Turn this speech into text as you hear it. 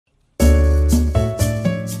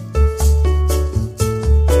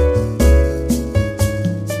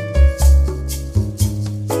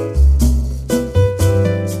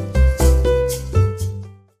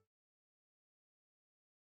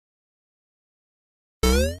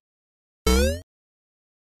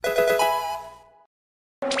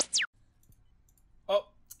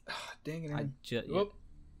dang it. I Oh,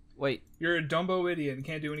 wait. you're a dumbo idiot and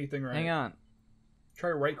can't do anything right. Hang on.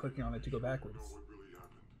 Try right-clicking on it to go backwards.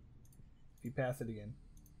 If you pass it again.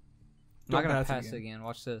 I'm not gonna pass it again.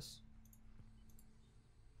 Watch this.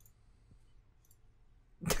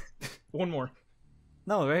 One more.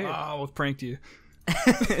 No, right here. I almost pranked you.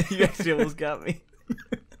 You actually almost got me.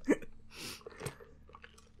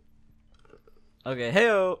 Okay,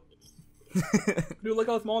 heyo. Dude, look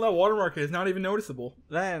how small that watermark is. Not even noticeable.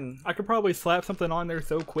 Then I could probably slap something on there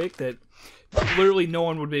so quick that literally no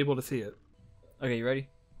one would be able to see it. okay, you ready?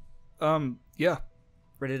 Yeah.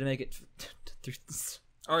 Ready to make it through this?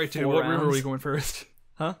 All right, dude. 4 What room are rounds? we going first?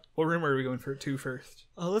 Huh? What room are we going to first?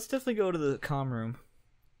 Oh, let's definitely go to the comm room.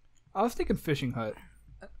 I was thinking fishing hut.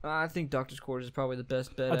 I think doctor's quarters is probably the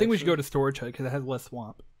best bet. I think we should actually. go to storage hut because it has less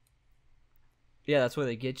swamp, Yeah, that's where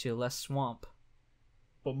they get you. Less swamp.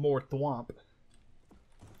 but more thwomp.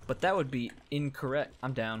 But that would be incorrect.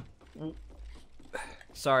 I'm down.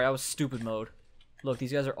 Sorry, I was stupid mode. Look,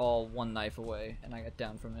 these guys are all one knife away, and I got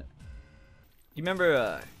down from it. You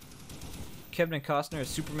remember Kevin and Costner,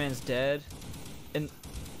 Superman's Dad? And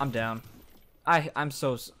I'm down. I'm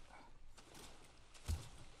so...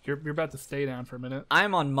 You're about to stay down for a minute.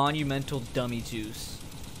 I'm on monumental dummy juice.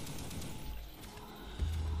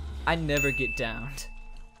 I never get downed.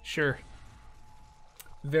 Sure.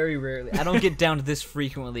 Very rarely. I don't get downed this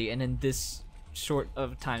frequently and in this short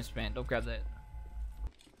of a time span. Don't grab that.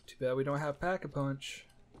 Too bad we don't have Pack-a-Punch.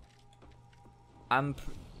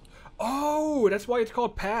 Oh, that's why it's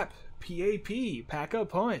called PAP. P-A-P.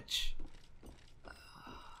 Pack-a-Punch.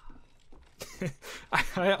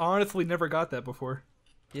 I honestly never got that before.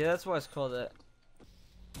 Yeah, that's why it's called that.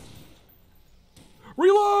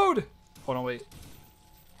 Reload! Hold on, wait.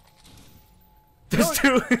 There's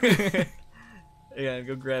two. Yeah,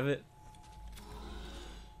 go grab it.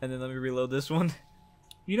 And then let me reload this one.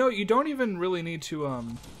 You know, you don't even really need to,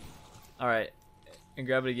 Alright. And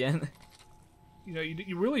grab it again. you know,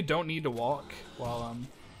 you really don't need to walk while,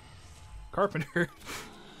 Carpenter.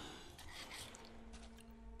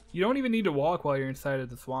 You don't even need to walk while you're inside of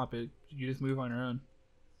the swamp. You just move on your own.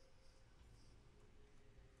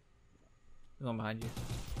 There's one behind you.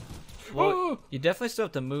 Well, you definitely still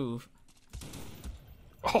have to move.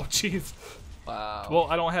 Oh, jeez. Wow. Well,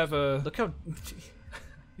 I don't have a... Look how...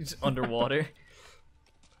 He's underwater.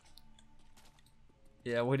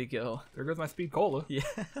 Yeah, where'd he go? There goes my speed cola. Yeah.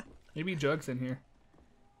 Maybe Jug's in here.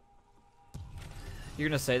 You're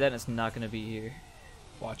gonna say that and it's not gonna be here.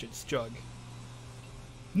 Watch it, it's Jug.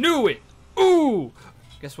 Knew it! Ooh!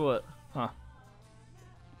 Guess what? Huh.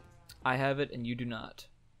 I have it and you do not.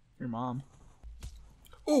 Your mom.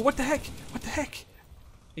 Oh, what the heck? What the heck?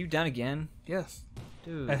 Are you down again? Yes.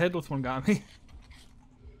 Dude. That headless one got me.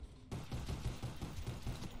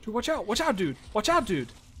 Dude, watch out! Watch out, dude! Watch out,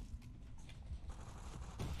 dude!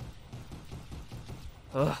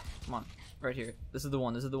 Ugh. Come on. Right here. This is the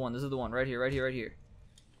one. This is the one. This is the one. Right here. Right here. Right here.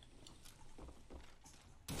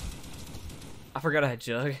 I forgot I had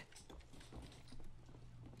Jug.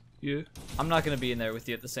 Yeah. I'm not gonna be in there with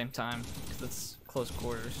you at the same time because it's close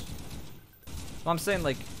quarters. Well, I'm saying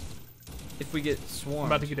like, if we get swarmed. I'm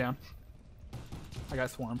about to get down. I got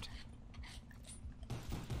swarmed.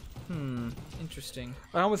 Interesting.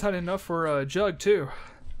 I almost had enough for Jug too.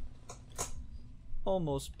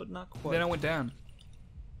 Almost, but not quite. Then I went down.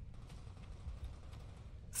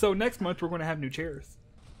 So next month we're going to have new chairs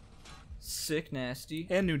Sick, nasty.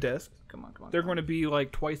 and new desks. Come on, come on. They're going to be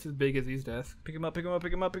like twice as big as these desks. Pick him up, pick him up,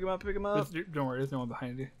 pick him up, pick him up, pick him up. Don't worry, there's no one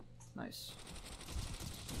behind you. Nice.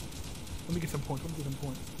 Let me get some points. Let me get some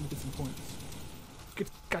points. Let me get some points.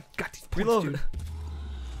 Got these points, Reload. dude.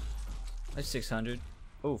 That's 600.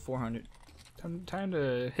 Oh, 400. Time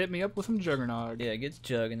to hit me up with some Juggernog. Yeah, get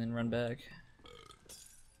Jug and then run back.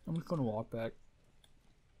 I'm just going to walk back.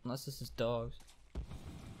 Unless this is dogs.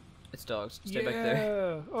 It's dogs. Stay back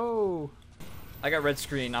there. Oh. I got red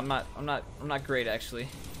screen. I'm not great actually.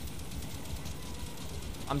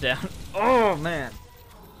 I'm down. Oh man.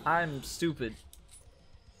 I'm stupid.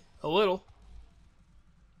 A little.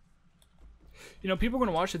 You know, people are going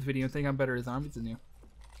to watch this video and think I'm better at zombies than you.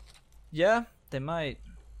 Yeah, they might.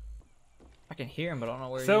 I can hear him, but I don't know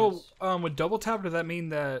where he So, is. with double tap, does that mean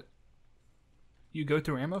that you go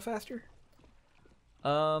through ammo faster?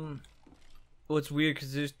 Well, it's weird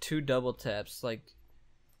because there's 2 double taps. Like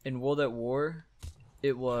in World at War,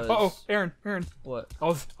 it was. Uh-oh, Aaron. What? I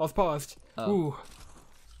was paused. Oh. Ooh.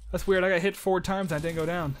 That's weird. I got hit 4 times and I didn't go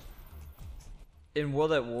down. In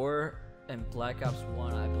World at War and Black Ops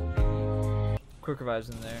 1, I believe. Quick revives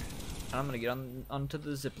in there. And I'm gonna get onto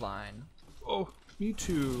the zip line. Oh, me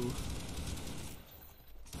too.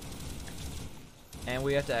 And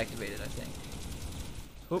we have to activate it, I think.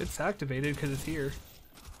 Oop. It's activated because it's here.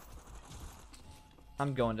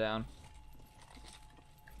 I'm going down.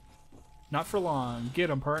 Not for long. Get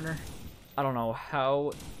him, partner. I don't know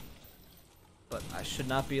how, but I should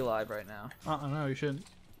not be alive right now. No, you shouldn't.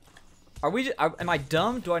 Are we? Am I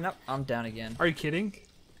dumb? Do I not? I'm down again. Are you kidding?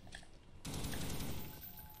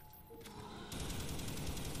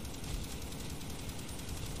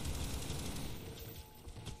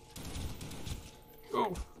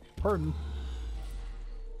 Oh, pardon.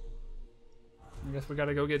 I guess we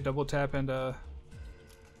gotta go get double tap and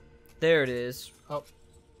There it is. Oh,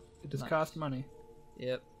 it just Nice. cost money.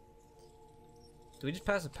 Yep. Do we just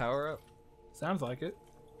pass the power up? Sounds like it.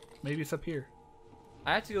 Maybe it's up here.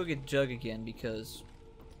 I have to go get Jug again because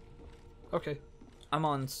Okay. I'm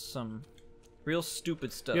on some real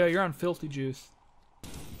stupid stuff. Yeah, you're on filthy juice.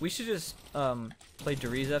 We should just play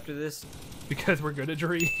Doriz after this. Because we're good at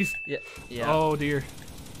Doriz. Yeah. Yeah. Oh dear.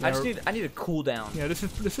 Yeah, I need a cooldown. Yeah, this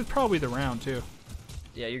is probably the round too.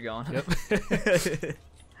 Yeah, you're going. Yep.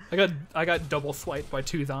 I got double swiped by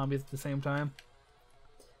 2 zombies at the same time.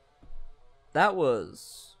 That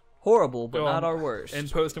was horrible, but Go not on. our worst.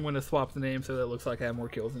 And post and when to swap the name so that it looks like I have more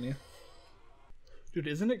kills than you. Dude,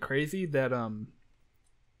 isn't it crazy that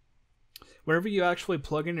whenever you actually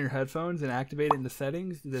plug in your headphones and activate it in the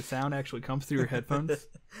settings, the sound actually comes through your headphones?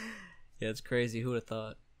 Yeah, it's crazy. Who would have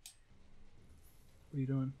thought? What are you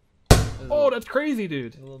doing? There's Oh, that's crazy,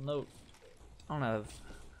 dude. a little note. I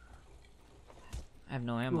have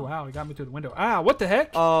no ammo. Ooh, wow, he got me through the window. Ah, what the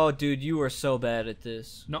heck? Oh, dude, you are so bad at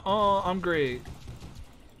this. No, I'm great.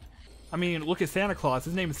 I mean, look at Santa Claus.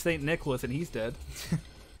 His name is Saint Nicholas, and he's dead.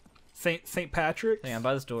 Saint Patrick. Hang on,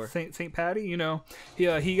 by this door. Saint Patty. You know, he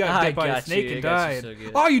got bit by a snake and I got you died. so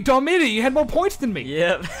good. Oh, you dumb idiot! You had more points than me.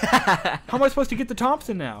 Yep. How am I supposed to get the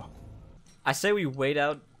Thompson now? I say we wait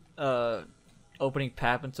out opening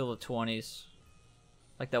PAP until the 20s.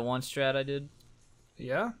 Like that one strat I did.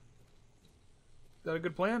 Yeah. Is that a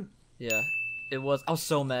good plan? Yeah. It was. I was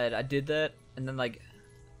so mad. I did that, and then like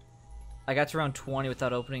I got to round 20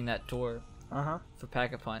 without opening that door for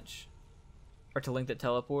Pack-a-Punch. Or to link the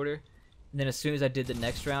teleporter. And then as soon as I did the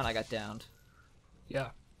next round, I got downed.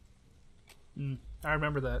 Yeah. I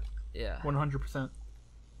remember that. Yeah. 100%.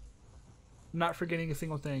 Not forgetting a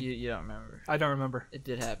single thing. You don't remember. I don't remember. It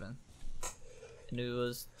did happen. And it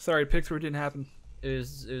was Sorry, Pixar didn't happen. it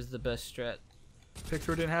was the best strat.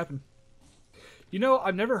 Pixar didn't happen. You know,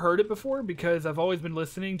 I've never heard it before because I've always been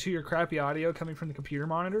listening to your crappy audio coming from the computer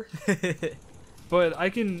monitor. But I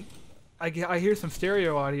hear some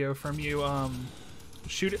stereo audio from you.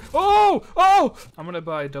 Shoot it. Oh! Oh! I'm gonna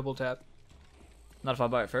buy double tap. Not if I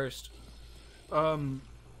buy it first.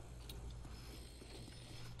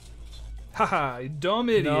 Haha, you dumb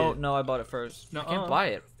idiot. No, I bought it first. Nuh-uh. I can't buy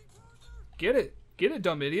it. Get it,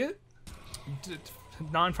 dumb idiot.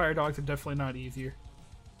 Non-fire dogs are definitely not easier.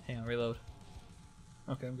 Hang on, reload.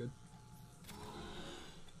 Okay, I'm good.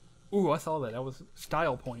 Ooh, I saw that. That was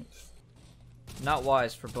style points. Not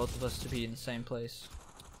wise for both of us to be in the same place.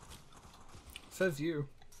 Says you.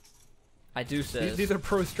 I do say. These are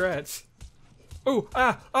pro strats. Ooh,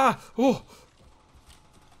 oh!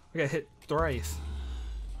 I got hit thrice.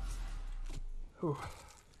 Ooh.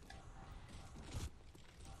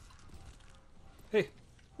 Hey,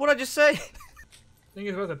 What'd I just say? thing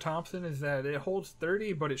is about the Thompson is that it holds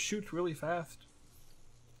 30, but it shoots really fast.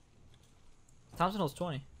 Thompson holds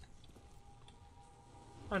 20.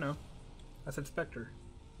 I know. I said Spectre.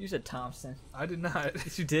 You said Thompson. I did not.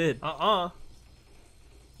 Yes, you did.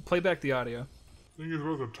 Play back the audio. Thing is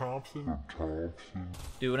about the Thompson.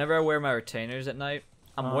 Dude, whenever I wear my retainers at night,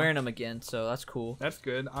 I'm wearing them again, so that's cool. That's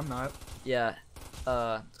good. I'm not. Yeah.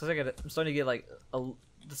 Cause I'm starting to get like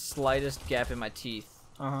the slightest gap in my teeth,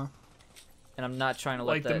 and I'm not trying to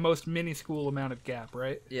let Like that. the most minuscule amount of gap,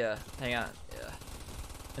 right? Yeah. Hang on. Yeah.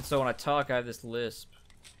 And so when I talk, I have this lisp,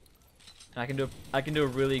 and I can do a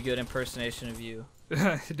really good impersonation of you.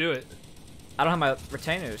 Do it. I don't have my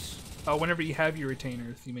retainers. Oh, whenever you have your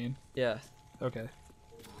retainers, you mean? Yeah. Okay.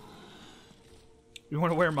 You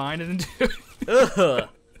want to wear mine and then do it? Ugh.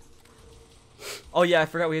 Oh yeah, I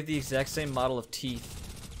forgot we have the exact same model of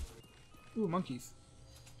teeth. Ooh, monkeys.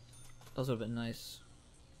 Those would have been nice.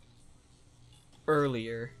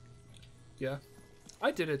 Earlier. Yeah.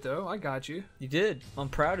 I did it, though. I got you. You did. I'm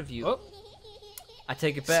proud of you. Oh. I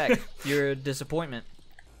take it back. You're a disappointment.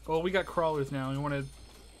 Well, we got crawlers now. You want to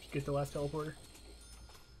get the last teleporter?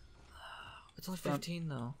 It's only 15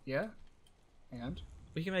 though. Yeah? And?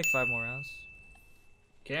 We can make 5 more rounds.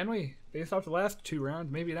 Can we? Based off the last 2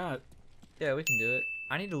 rounds, maybe not. Yeah, we can do it.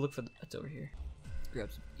 I need to look for it's over here.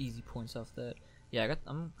 Grab some easy points off that. Yeah,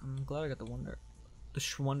 I'm glad I got the wonder. The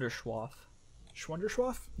Schwunderschwaff.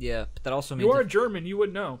 Schwunderschwaff? Yeah, but that also means... You are German, you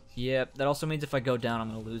would know. Yeah, that also means if I go down, I'm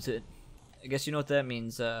gonna lose it. I guess you know what that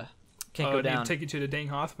means. Can't go down. Take you to the dang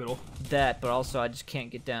hospital. That, but also I just can't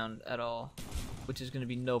get down at all, which is gonna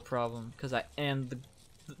be no problem because I am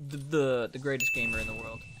the greatest gamer in the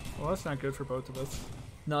world. Well, that's not good for both of us.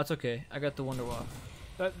 No, it's okay. I got the Wonderwaff.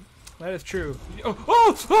 That is true.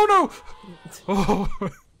 Oh no! Oh,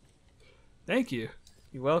 thank you.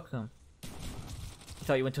 You're welcome. You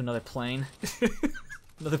thought you went to another plane?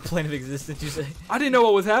 Another plane of existence, you say? I didn't know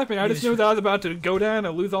what was happening. I just knew that I was about to go down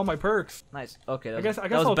and lose all my perks. Nice. Okay, I guess that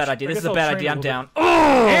was a bad idea. This is a I'll bad train idea. a I'm little down. bit.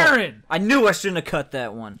 Oh! Aaron! I knew I shouldn't have cut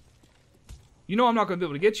that one. You know I'm not going to be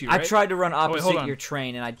able to get you, right? I tried to run hold opposite on. your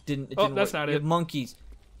train, and I didn't. It Oh, didn't that's work. not You it. have monkeys.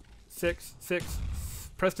 6.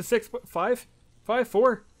 Press to 6. 5? 5?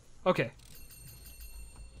 4? Okay.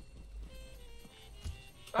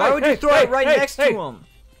 Why would you throw it right next to him?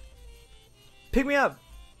 Pick me up.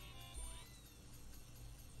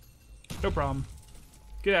 No problem.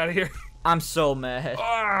 Get out of here. I'm so mad.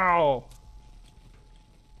 Wow.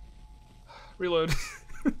 Reload.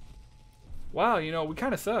 Wow, you know, we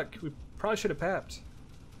kind of suck. We probably should have papped.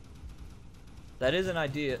 That is an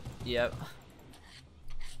idea. Yep.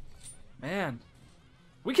 Man.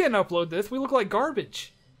 We can't upload this. We look like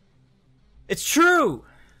garbage. It's true.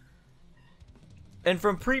 And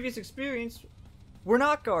from previous experience, we're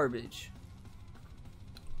not garbage.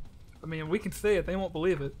 I mean, we can say it. They won't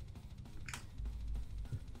believe it.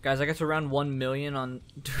 Guys, I got to around 1 million on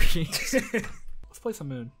dreams. Let's play some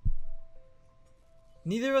Moon.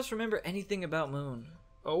 Neither of us remember anything about Moon.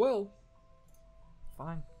 Oh, well.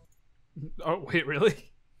 Fine. Oh, wait, really?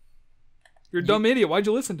 You're a dumb idiot. Why'd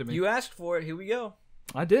you listen to me? You asked for it. Here we go.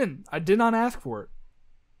 I didn't. I did not ask for it.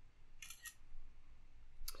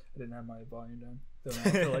 I didn't have my volume down. Don't I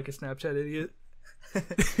feel like a Snapchat idiot?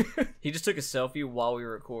 He just took a selfie while we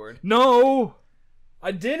record. No!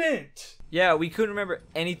 I didn't! Yeah, we couldn't remember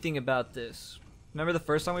anything about this. Remember the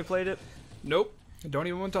first time we played it? Nope. I don't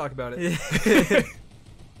even want to talk about it.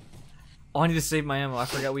 Oh, I need to save my ammo. I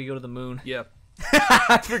forgot we go to the moon. Yep.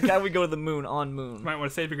 I forgot we go to the moon on moon. Might want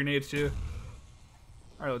to save your grenades too.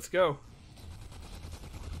 Alright, let's go.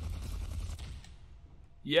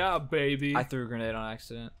 Yeah, baby. I threw a grenade on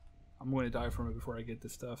accident. I'm going to die from it before I get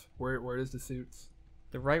this stuff. Where is the suits?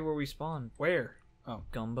 They're right where we spawned. Where? Oh.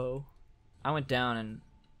 Gumbo. I went down and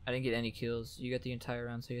I didn't get any kills. You got the entire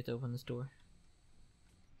round, so you have to open this door.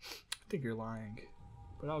 I think you're lying.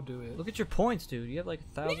 But I'll do it. Look at your points, dude. You have like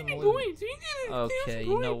 1,000 more. Okay,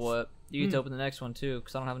 you know what? You get to open the next one too,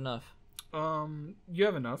 because I don't have enough. You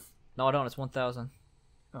have enough. No, I don't. It's 1,000.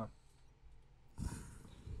 Oh.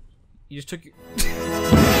 You just took your...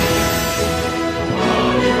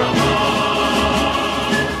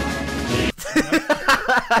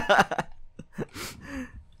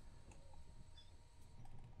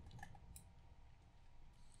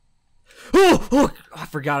 Oh, I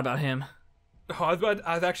forgot about him. Oh, I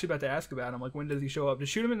was actually about to ask about him. Like, when does he show up?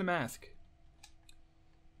 Just shoot him in the mask.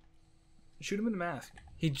 Shoot him in the mask.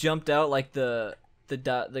 He jumped out like the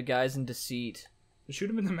guys in Deceit. Just shoot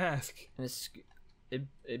him in the mask. And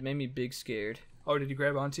it made me big scared. Oh, did he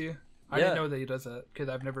grab onto you? I Yeah. didn't know that he does that because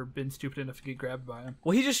I've never been stupid enough to get grabbed by him.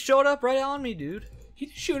 Well, he just showed up right on me, dude. He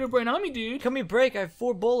just showed up right on me, dude. Come here, break. I have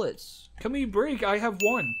 4 bullets. Come here, break. I have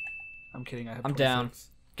 1. I'm kidding. I have. I'm 26. down.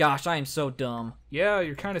 Gosh, I am so dumb. Yeah,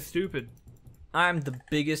 you're kind of stupid. I'm the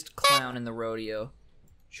biggest clown in the rodeo.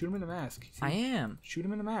 Shoot him in the mask. See? I am. Shoot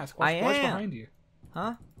him in the mask. I Watch am. behind you.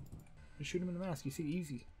 Huh? Just shoot him in the mask. You see,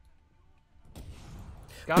 easy.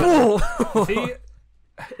 Got it. See,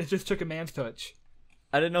 it just took a man's touch.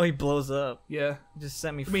 I didn't know he blows up. Yeah. He just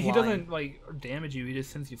sent me I mean, flying. he doesn't like damage you. He just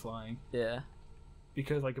sends you flying. Yeah.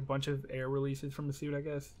 Because like a bunch of air releases from the suit, I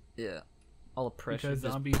guess. Yeah. All the pressure. Because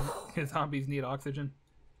just... zombies need oxygen.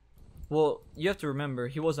 Well, you have to remember,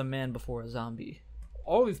 he was a man before a zombie.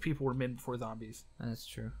 All these people were men before zombies. That's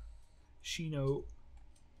true. Shino.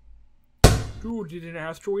 Ooh, did an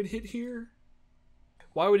asteroid hit here?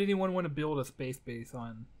 Why would anyone want to build a space base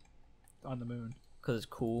on the moon? Because it's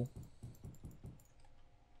cool.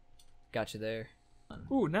 Got you there.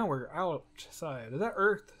 Ooh, now we're outside. Is that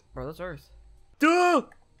Earth? Bro, that's Earth. Duh!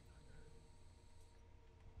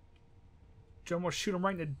 You almost shoot him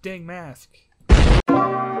right in the dang mask.